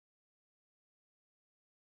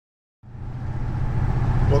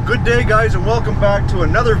Well, good day guys, and welcome back to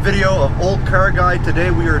another video of Old Car Guy.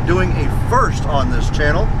 Today we are doing a first on this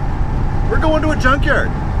channel. We're going to a junkyard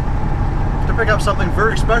to pick up something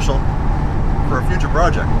very special for a future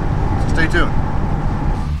project. So stay tuned.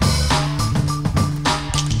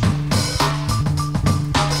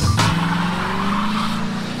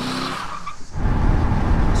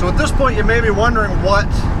 So at this point you may be wondering what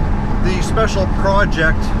the special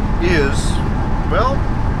project is. Well,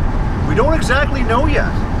 we don't exactly know yet.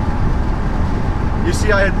 You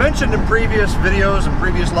see, I had mentioned in previous videos and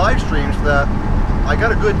previous live streams that I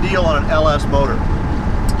got a good deal on an LS motor.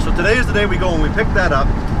 So today is the day we go and we pick that up,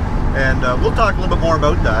 and we'll talk a little bit more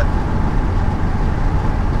about that.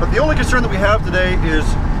 But the only concern that we have today is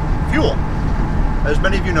fuel. As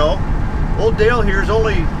many of you know, Old Dale here is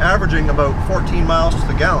only averaging about 14 miles to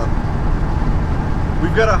the gallon.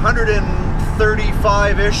 We've got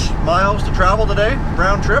 135-ish miles to travel today,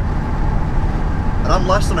 round trip, and I'm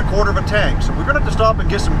less than a quarter of a tank, so we're going to have to stop and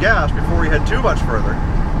get some gas before we head too much further.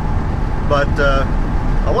 But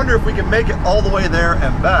I wonder if we can make it all the way there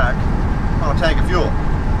and back on a tank of fuel.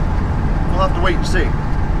 We'll have to wait and see.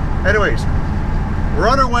 Anyways, we're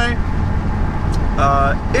on our way.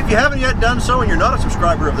 If you haven't yet done so and you're not a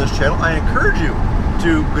subscriber of this channel, I encourage you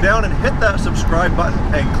to go down and hit that subscribe button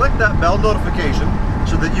and click that bell notification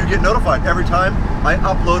so that you get notified every time I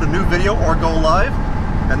upload a new video or go live,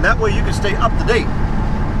 and that way you can stay up to date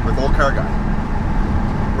with Old Car Guy.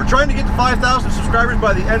 We're trying to get to 5,000 subscribers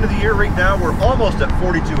by the end of the year. Right now we're almost at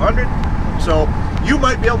 4,200, so you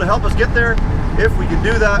might be able to help us get there. If we can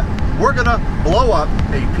do that, we're gonna blow up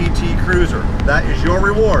a PT Cruiser. That is your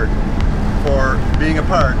reward for being a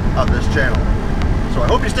part of this channel. So I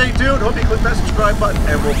hope you stay tuned, hope you click that subscribe button,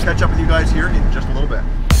 and we'll catch up with you guys here in just a little bit.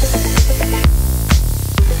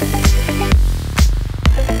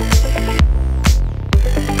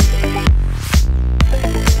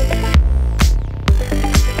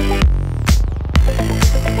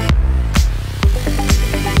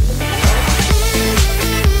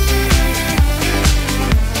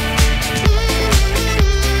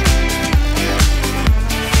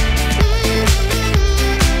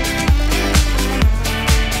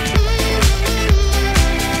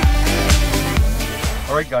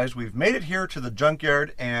 Alright guys, we've made it here to the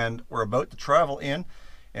junkyard, and we're about to travel in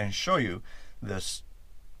and show you this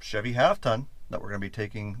Chevy half-ton that we're going to be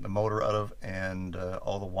taking the motor out of, and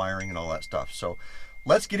all the wiring and all that stuff. So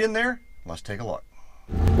let's get in there, let's take a look.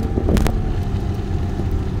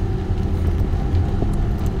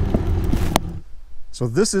 So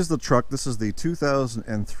this is the truck. This is the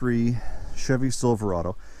 2003 Chevy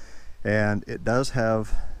Silverado, and it does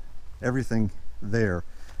have everything there.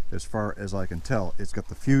 As far as I can tell, it's got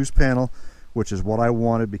the fuse panel, which is what I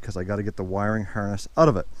wanted because I got to get the wiring harness out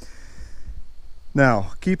of it.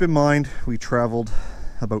 Now, keep in mind, we traveled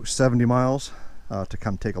about 70 miles to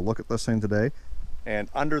come take a look at this thing today, and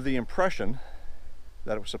under the impression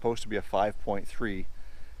that it was supposed to be a 5.3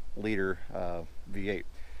 liter V8.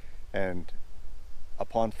 And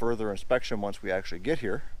upon further inspection, once we actually get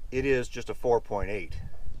here, it is just a 4.8.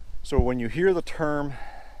 So when you hear the term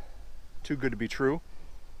too good to be true,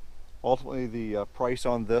 ultimately the price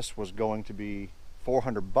on this was going to be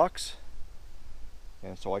 $400,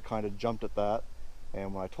 and so I kind of jumped at that.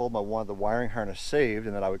 And when I told him I wanted the wiring harness saved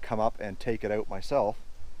and that I would come up and take it out myself,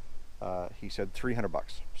 he said $300.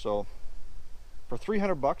 So for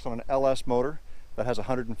 $300 on an LS motor that has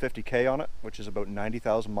 150k on it, which is about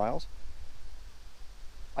 90,000 miles,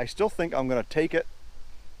 I still think I'm going to take it.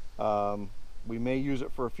 We may use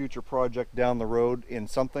it for a future project down the road in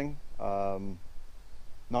something.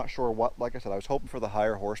 Not sure what. Like I said, I was hoping for the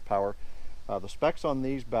higher horsepower. The specs on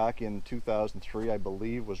these back in 2003, I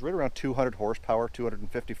believe, was right around 200 horsepower,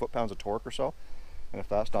 250 foot-pounds of torque or so. And if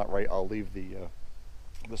that's not right, I'll leave the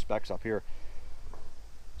specs up here.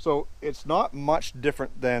 So it's not much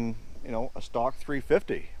different than, you know, a stock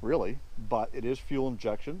 350, really, but it is fuel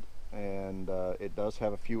injection, and it does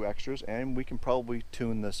have a few extras, and we can probably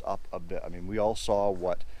tune this up a bit. I mean, we all saw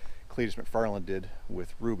what Cletus McFarland did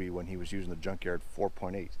with Ruby when he was using the Junkyard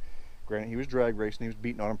 4.8. Granted, he was drag racing, he was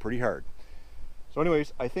beating on him pretty hard. So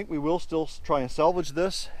anyways, I think we will still try and salvage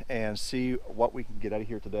this and see what we can get out of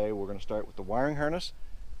here today. We're going to start with the wiring harness,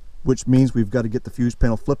 which means we've got to get the fuse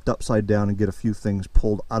panel flipped upside down and get a few things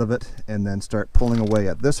pulled out of it, and then start pulling away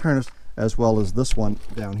at this harness as well as this one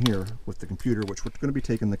down here with the computer, which we're going to be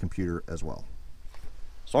taking the computer as well.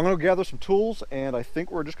 So I'm going to gather some tools, and I think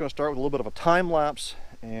we're just going to start with a little bit of a time lapse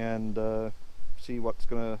and see what's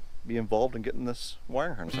going to be involved in getting this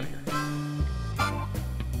wiring harness out of here.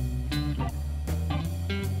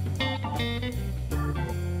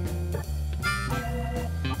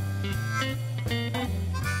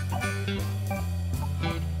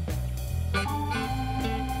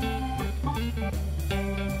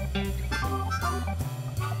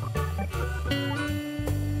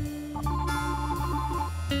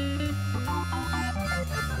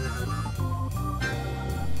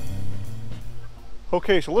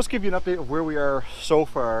 Okay, so let's give you an update of where we are so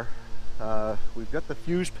far. We've got the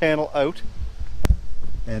fuse panel out,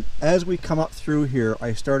 and as we come up through here,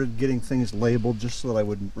 I started getting things labeled just so that I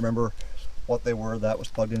would remember what they were. That was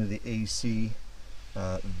plugged into the AC.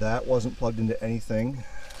 That wasn't plugged into anything.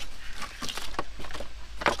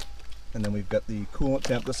 And then we've got the coolant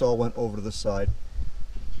temp. This all went over to this side.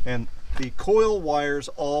 And the coil wires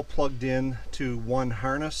all plugged in to one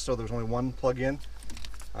harness, so there's only one plug-in,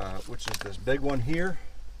 which is this big one here.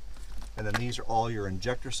 And then these are all your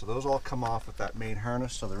injectors, so those all come off with that main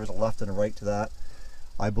harness, so there is a left and a right to that.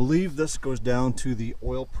 I believe this goes down to the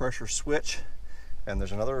oil pressure switch, and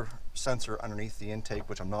there's another sensor underneath the intake,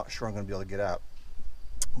 which I'm not sure I'm going to be able to get at.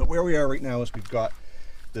 But where we are right now is we've got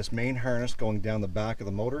this main harness going down the back of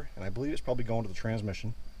the motor, and I believe it's probably going to the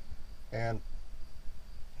transmission, and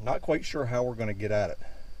I'm not quite sure how we're going to get at it.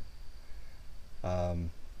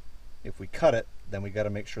 If we cut it, then we got to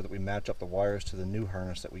make sure that we match up the wires to the new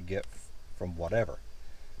harness that we get from whatever.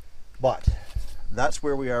 But that's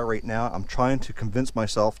where we are right now. I'm trying to convince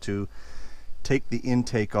myself to take the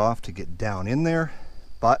intake off to get down in there,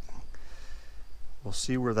 but we'll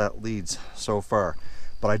see where that leads so far.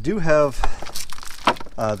 But I do have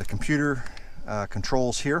the computer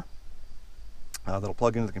controls here that'll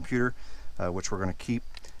plug into the computer, which we're going to keep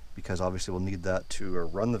because obviously we'll need that to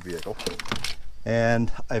run the vehicle.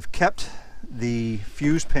 And I've kept the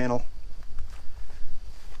fuse panel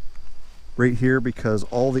right here because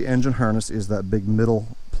all the engine harness is that big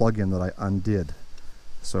middle plug-in that I undid.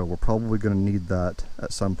 So we're probably going to need that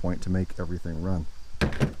at some point to make everything run.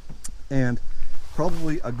 And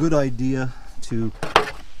probably a good idea to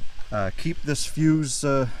keep this fuse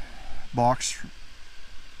box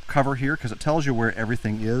cover here because it tells you where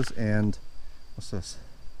everything is. And what's this?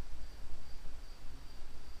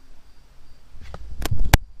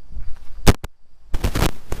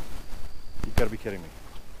 You've got to be kidding me.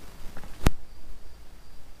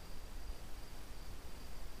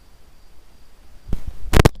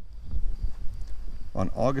 On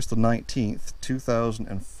August the 19th,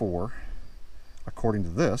 2004, according to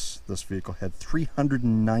this vehicle had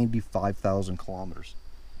 395,000 kilometers.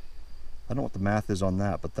 I don't know what the math is on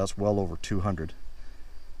that, but that's well over 200.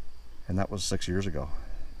 And that was 6 years ago.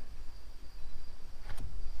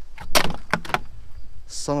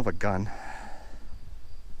 Son of a gun.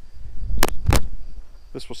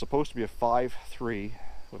 This was supposed to be a 5.3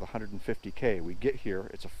 with 150K. We get here,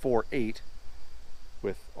 it's a 4.8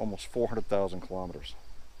 with almost 400,000 kilometers.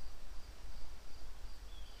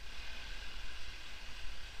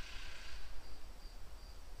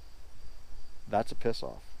 That's a piss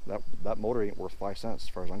off. That motor ain't worth 5 cents as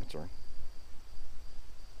far as I'm concerned.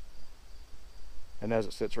 And as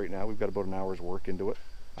it sits right now, we've got about an hour's work into it.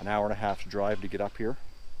 An hour and a half's drive to get up here.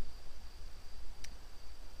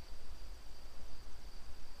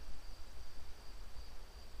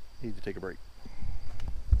 Need to take a break.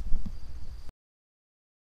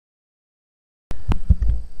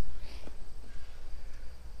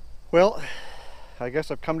 Well, I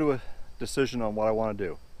guess I've come to a decision on what I want to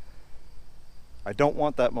do. I don't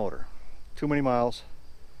want that motor. Too many miles,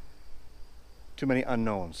 too many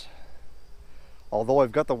unknowns. Although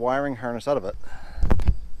I've got the wiring harness out of it,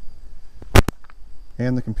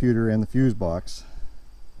 and the computer and the fuse box,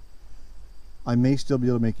 I may still be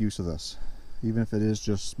able to make use of this, even if it is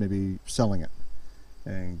just maybe selling it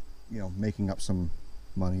and, you know, making up some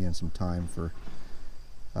money and some time for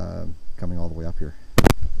coming all the way up here.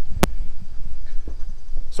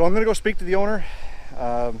 So I'm going to go speak to the owner,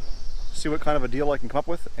 see what kind of a deal I can come up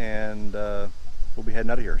with, and we'll be heading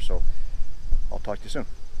out of here. So I'll talk to you soon.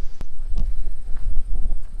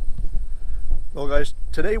 Well guys,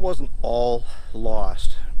 today wasn't all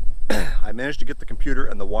lost. I managed to get the computer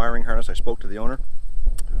and the wiring harness. I spoke to the owner.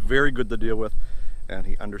 Very good to deal with, and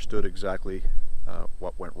he understood exactly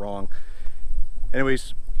what went wrong.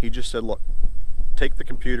 Anyways, he just said, look, take the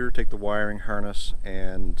computer, take the wiring harness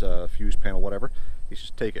and fuse panel, whatever. He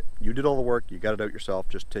says, take it. You did all the work, you got it out yourself,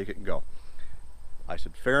 just take it and go. I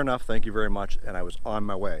said, fair enough, thank you very much, and I was on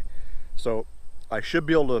my way. So I should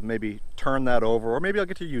be able to maybe turn that over, or maybe I'll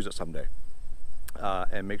get to use it someday,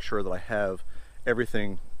 and make sure that I have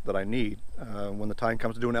everything that I need when the time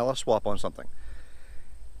comes to do an LS swap on something.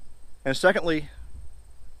 And secondly,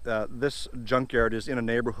 this junkyard is in a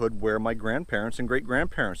neighborhood where my grandparents and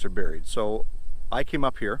great-grandparents are buried. So I came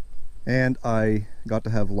up here and I got to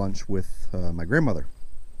have lunch with my grandmother.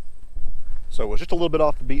 So it was just a little bit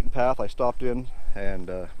off the beaten path. I stopped in and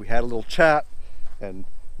we had a little chat, and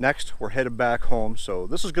next we're headed back home. So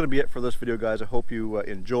this is going to be it for this video, guys. I hope you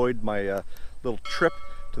enjoyed my little trip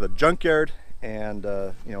to the junkyard and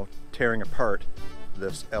you know, tearing apart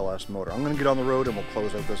this LS motor. I'm going to get on the road and we'll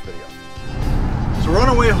close out this video. So we're on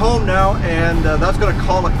our way home now, and that's going to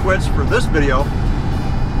call it quits for this video.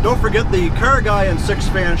 Don't forget, the Car Guy and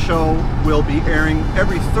SIXFAN show will be airing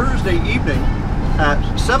every Thursday evening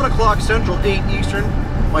at 7 o'clock Central, 8 Eastern.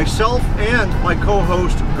 Myself and my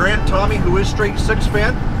co-host Grant Tommy, who is straight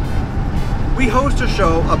SIXFAN, we host a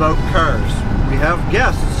show about cars. We have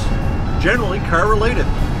guests, generally car related.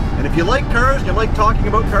 And if you like cars, and you like talking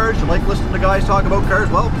about cars, you like listening to guys talk about cars,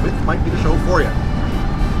 well, it might be the show for you.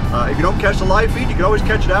 If you don't catch the live feed, you can always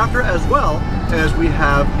catch it after, as well as we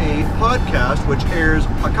have a podcast which airs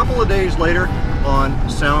a couple of days later on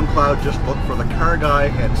SoundCloud. Just look for the Car Guy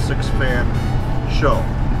and SIXFAN show.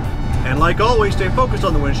 And like always, stay focused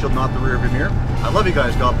on the windshield, not the rear view mirror. I love you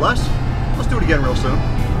guys. God bless. Let's do it again real soon.